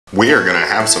We are gonna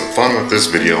have some fun with this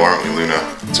video, aren't we, Luna?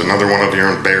 It's another one of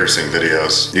your embarrassing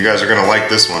videos. You guys are gonna like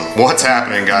this one. What's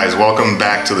happening, guys? Welcome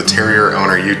back to the Terrier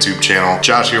Owner YouTube channel.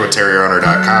 Josh here with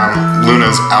TerrierOwner.com.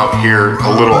 Luna's out here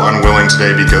a little unwilling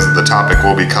today because of the topic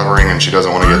we'll be covering and she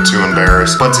doesn't want to get too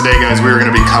embarrassed. But today, guys, we are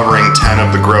gonna be covering 10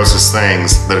 of the grossest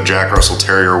things that a Jack Russell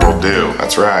Terrier will do.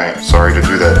 That's right. Sorry to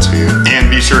do that to you.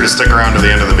 And be sure to stick around to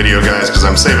the end of the video, guys, because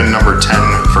I'm saving number 10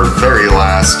 for very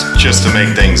last, just to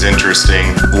make things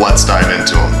interesting. Let's dive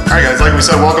into them. Alright guys, like we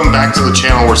said, welcome back to the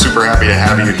channel. We're super happy to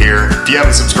have you here. If you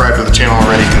haven't subscribed to the channel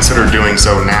already, consider doing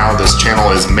so now. This channel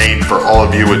is made for all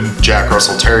of you with Jack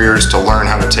Russell Terriers to learn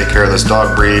how to take care of this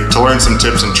dog breed, to learn some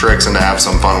tips and tricks, and to have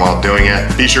some fun while doing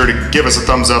it. Be sure to give us a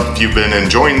thumbs up if you've been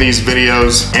enjoying these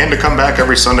videos, and to come back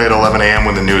every Sunday at 11 a.m.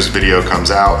 when the newest video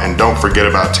comes out. And don't forget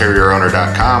about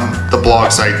TerrierOwner.com, the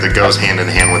blog site that goes hand in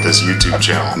hand with this YouTube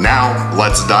channel. Now,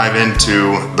 let's dive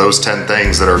into those 10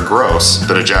 things that are gross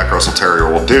that a Jack Russell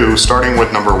Terrier will do, starting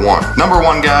with number 1. Number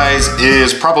 1, guys,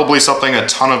 is probably something a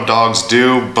ton of dogs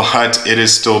do, but it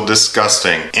is still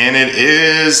disgusting. And it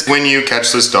is when you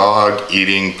catch this dog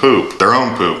eating poop, their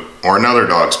own poop, or another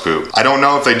dog's poop. I don't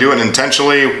know if they do it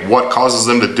intentionally, what causes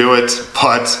them to do it,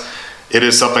 but it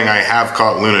is something I have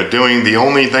caught Luna doing. The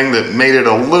only thing that made it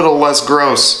a little less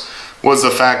gross was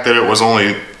the fact that it was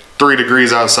only 3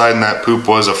 degrees outside and that poop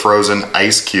was a frozen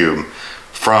ice cube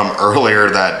from earlier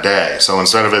that day. So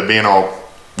instead of it being all,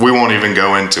 we won't even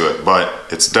go into it, but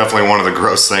it's definitely one of the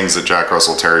gross things that Jack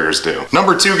Russell Terriers do.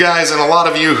 Number 2, guys, and a lot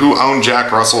of you who own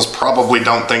Jack Russells probably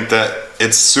don't think that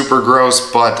it's super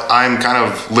gross, but I'm kind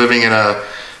of living in a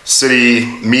city,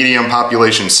 medium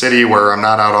population city, where I'm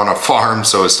not out on a farm,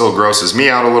 so it still grosses me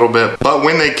out a little bit. But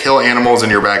when they kill animals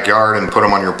in your backyard and put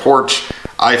them on your porch,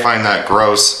 I find that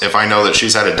gross. If I know that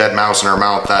she's had a dead mouse in her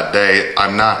mouth that day,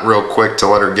 I'm not real quick to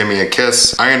let her give me a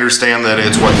kiss. I understand that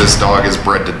it's what this dog is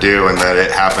bred to do and that it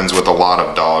happens with a lot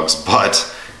of dogs,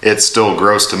 but it's still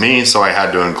gross to me, so I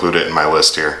had to include it in my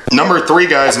list here. Number 3,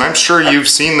 guys, and I'm sure you've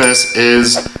seen this,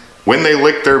 is when they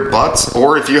lick their butts,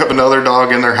 or if you have another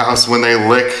dog in their house, when they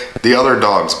lick the other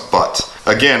dog's butt.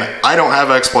 Again, I don't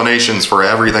have explanations for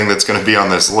everything that's gonna be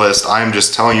on this list. I'm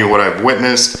just telling you what I've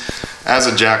witnessed. As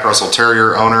a Jack Russell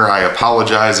Terrier owner, I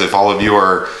apologize if all of you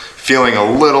are feeling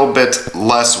a little bit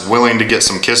less willing to get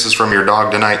some kisses from your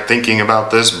dog tonight thinking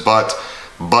about this, but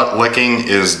butt licking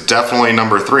is definitely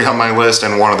number 3 on my list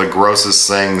and one of the grossest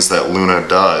things that Luna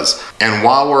does. And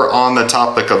while we're on the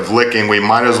topic of licking, we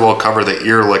might as well cover the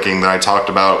ear licking that I talked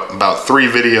about 3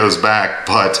 videos back.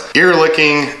 But ear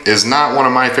licking is not one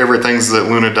of my favorite things that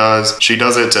Luna does. She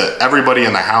does it to everybody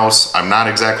in the house. I'm not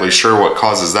exactly sure what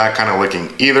causes that kind of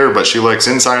licking either, but she licks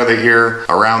inside of the ear,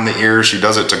 around the ear. She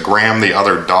does it to Graham, the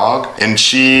other dog, and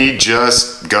she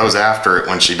just goes after it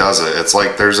when she does it. It's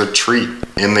like there's a treat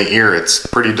in the ear. It's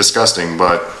pretty disgusting,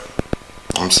 but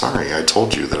I'm sorry, I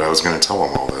told you that I was going to tell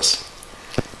him all this.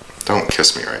 Don't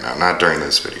kiss me right now, not during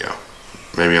this video.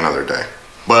 Maybe another day.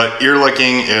 But ear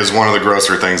licking is one of the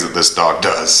grosser things that this dog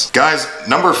does. Guys,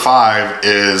 number 5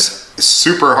 is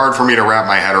super hard for me to wrap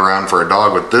my head around for a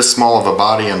dog with this small of a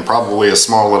body and probably a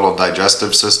small little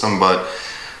digestive system, but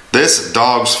this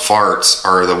dog's farts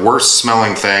are the worst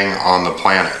smelling thing on the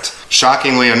planet.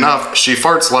 Shockingly enough, she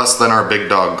farts less than our big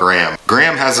dog Graham.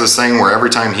 Graham has this thing where every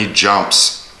time he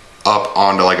jumps up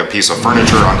onto like a piece of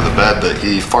furniture onto the bed that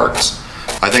he farts.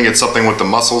 I think it's something with the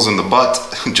muscles in the butt,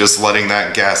 just letting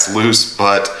that gas loose,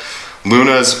 but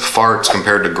Luna's farts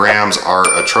compared to Graham's are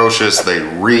atrocious. They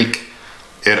reek.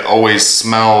 It always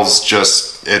smells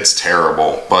just, it's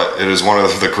terrible, but it is one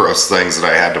of the gross things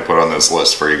that I had to put on this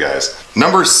list for you guys.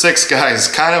 Number 6, guys,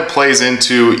 kind of plays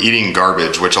into eating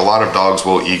garbage, which a lot of dogs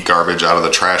will eat garbage out of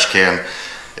the trash can,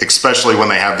 especially when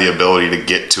they have the ability to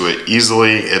get to it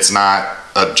easily. It's not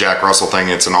a Jack Russell thing,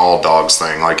 it's an all dogs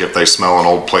thing, like if they smell an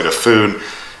old plate of food,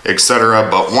 etc.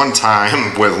 But one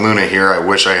time with Luna here, I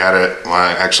wish I had it, well,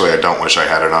 actually I don't wish I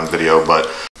had it on video, but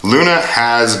Luna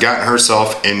has gotten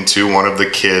herself into one of the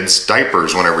kids'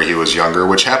 diapers whenever he was younger,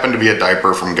 which happened to be a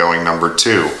diaper from going number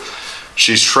 2.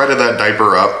 She shredded that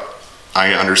diaper up.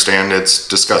 I understand it's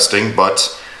disgusting,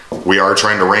 but we are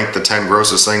trying to rank the 10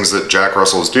 grossest things that Jack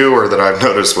Russells do, or that I've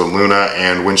noticed with Luna,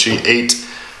 and when she ate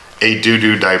a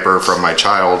doo-doo diaper from my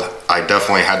child, I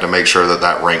definitely had to make sure that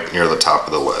that ranked near the top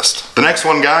of the list. The next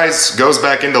one, guys, goes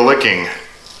back into licking.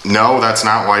 No, that's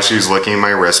not why she's licking my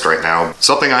wrist right now.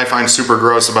 Something I find super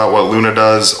gross about what Luna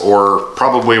does, or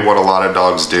probably what a lot of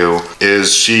dogs do,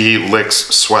 is she licks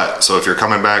sweat. So if you're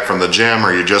coming back from the gym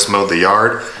or you just mowed the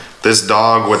yard, this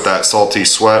dog with that salty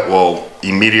sweat will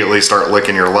immediately start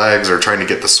licking your legs or trying to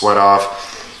get the sweat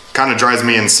off. Kind of drives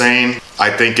me insane. I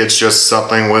think it's just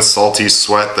something with salty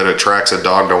sweat that attracts a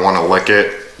dog to want to lick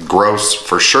it. Gross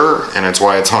for sure, and it's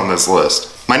why it's on this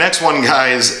list. My next one,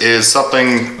 guys, is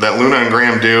something that Luna and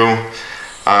Graham do.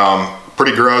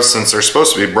 Pretty gross since they're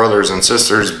supposed to be brothers and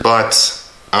sisters, but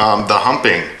the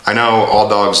humping. I know all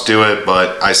dogs do it,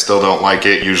 but I still don't like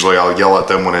it. Usually I'll yell at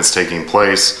them when it's taking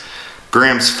place.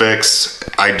 Graham's fix,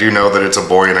 I do know that it's a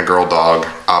boy and a girl dog,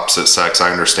 opposite sex, I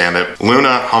understand it.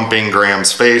 Luna humping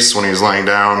Graham's face when he's laying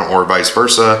down or vice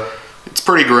versa. It's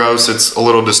pretty gross, it's a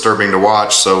little disturbing to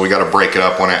watch, so we gotta break it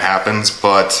up when it happens,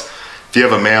 but if you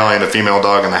have a male and a female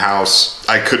dog in the house,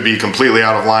 I could be completely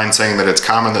out of line saying that it's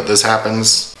common that this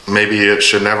happens. Maybe it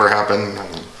should never happen,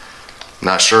 I'm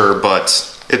not sure, but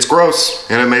it's gross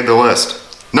and it made the list.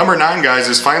 Number 9, guys,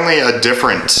 is finally a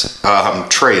different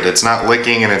trait. It's not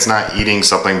licking and it's not eating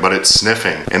something, but it's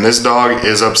sniffing. And this dog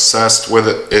is obsessed with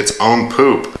its own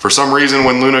poop. For some reason,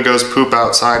 when Luna goes poop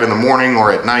outside in the morning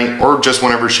or at night, or just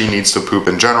whenever she needs to poop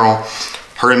in general,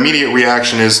 her immediate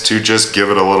reaction is to just give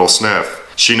it a little sniff.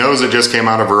 She knows it just came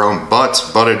out of her own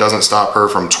butt, but it doesn't stop her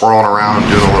from twirling around,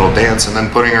 doing a little dance, and then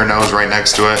putting her nose right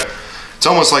next to it. It's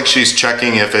almost like she's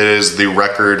checking if it is the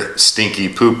record stinky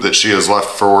poop that she has left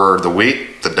for the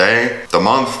week, the day, the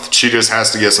month. She just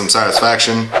has to get some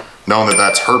satisfaction, knowing that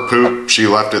that's her poop, she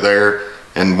left it there,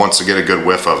 and wants to get a good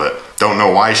whiff of it. Don't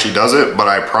know why she does it, but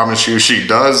I promise you she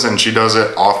does, and she does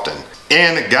it often.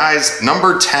 And guys,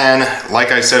 number 10,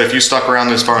 like I said, if you stuck around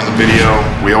this far in the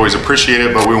video, we always appreciate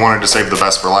it, but we wanted to save the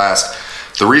best for last.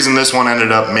 The reason this one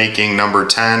ended up making number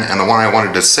 10, and the one I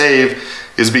wanted to save,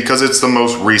 is because it's the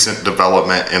most recent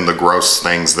development in the gross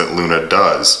things that Luna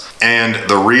does. And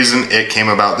the reason it came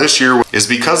about this year is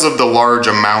because of the large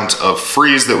amount of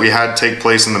freeze that we had take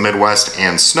place in the Midwest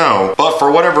and snow. But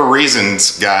for whatever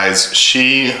reasons, guys,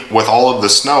 she, with all of the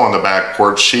snow on the back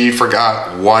porch, she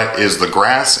forgot what is the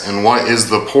grass and what is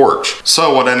the porch.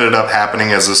 So what ended up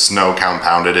happening as the snow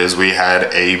compounded is we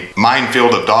had a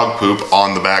minefield of dog poop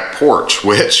on the back porch,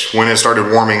 which when it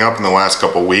started warming up in the last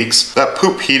couple weeks, that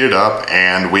poop heated up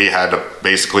and we had to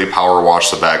basically power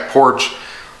wash the back porch,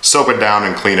 soap it down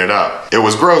and clean it up. It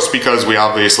was gross because we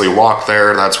obviously walk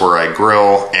there, that's where I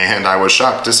grill, and I was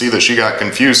shocked to see that she got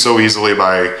confused so easily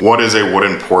by what is a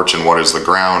wooden porch and what is the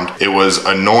ground. It was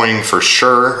annoying for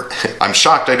sure. I'm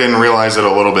shocked I didn't realize it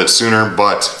a little bit sooner,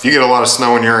 but if you get a lot of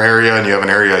snow in your area and you have an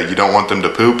area you don't want them to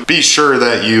poop, be sure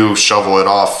that you shovel it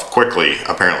off quickly,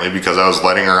 apparently, because I was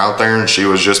letting her out there and she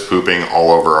was just pooping all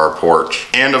over our porch.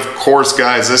 And of course,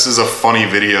 guys, this is a funny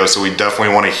video, so we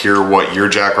definitely want to hear what your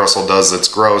Jack Russell does that's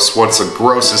gross. What's the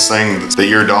grossest thing that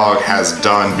your dog has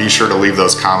done? Be sure to leave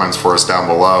those comments for us down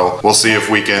below. We'll see if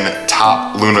we can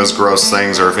top Luna's gross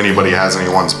things or if anybody has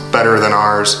any ones better than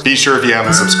ours. Be sure if you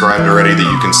haven't subscribed already that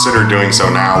you consider doing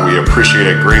so now. We appreciate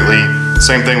it greatly.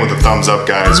 Same thing with the thumbs up,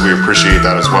 guys. We appreciate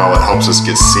that as well. It helps us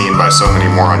get seen by so many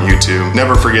more on YouTube.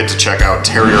 Never forget to check out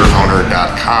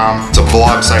terrierowner.com. It's a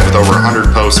blog site with over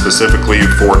 100 posts specifically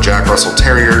for Jack Russell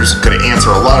Terriers. Going to answer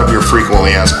a lot of your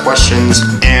frequently asked questions.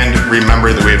 And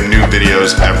remember that we have new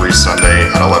videos every Sunday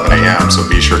at 11 a.m. So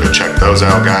be sure to check those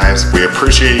out, guys. We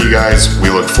appreciate you guys.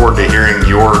 We look forward to hearing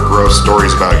your gross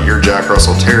stories about your Jack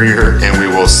Russell Terrier. And we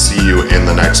will see you in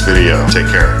the next video. Take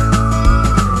care.